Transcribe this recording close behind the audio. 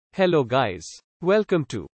Hello guys. Welcome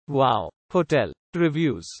to Wow Hotel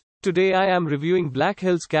Reviews. Today I am reviewing Black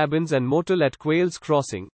Hills Cabins and Motel at Quail's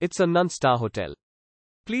Crossing. It's a non-star hotel.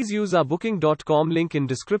 Please use our booking.com link in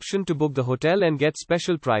description to book the hotel and get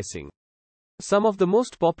special pricing. Some of the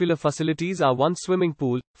most popular facilities are one swimming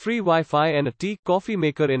pool, free Wi-Fi and a tea, coffee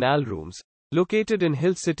maker in all rooms. Located in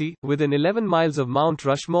Hill City, within 11 miles of Mount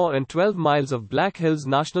Rushmore and 12 miles of Black Hills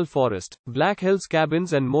National Forest, Black Hills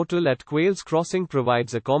Cabins and Motel at Quail's Crossing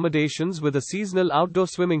provides accommodations with a seasonal outdoor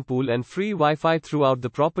swimming pool and free Wi-Fi throughout the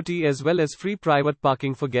property as well as free private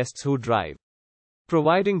parking for guests who drive.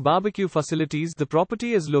 Providing barbecue facilities, the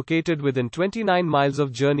property is located within 29 miles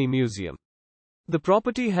of Journey Museum. The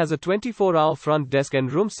property has a 24-hour front desk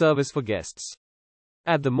and room service for guests.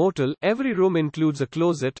 At the motel, every room includes a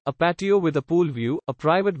closet, a patio with a pool view, a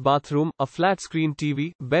private bathroom, a flat-screen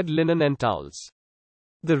TV, bed linen and towels.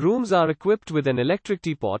 The rooms are equipped with an electric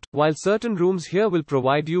teapot, while certain rooms here will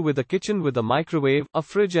provide you with a kitchen with a microwave, a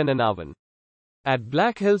fridge and an oven. At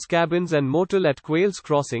Black Hills Cabins and Motel at Quail's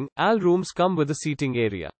Crossing, all rooms come with a seating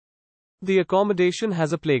area. The accommodation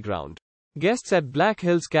has a playground. Guests at Black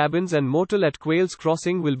Hills Cabins and Motel at Quail's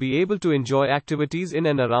Crossing will be able to enjoy activities in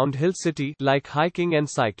and around Hill City, like hiking and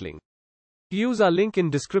cycling. Use our link in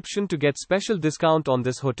description to get special discount on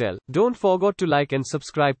this hotel. Don't forget to like and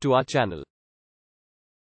subscribe to our channel.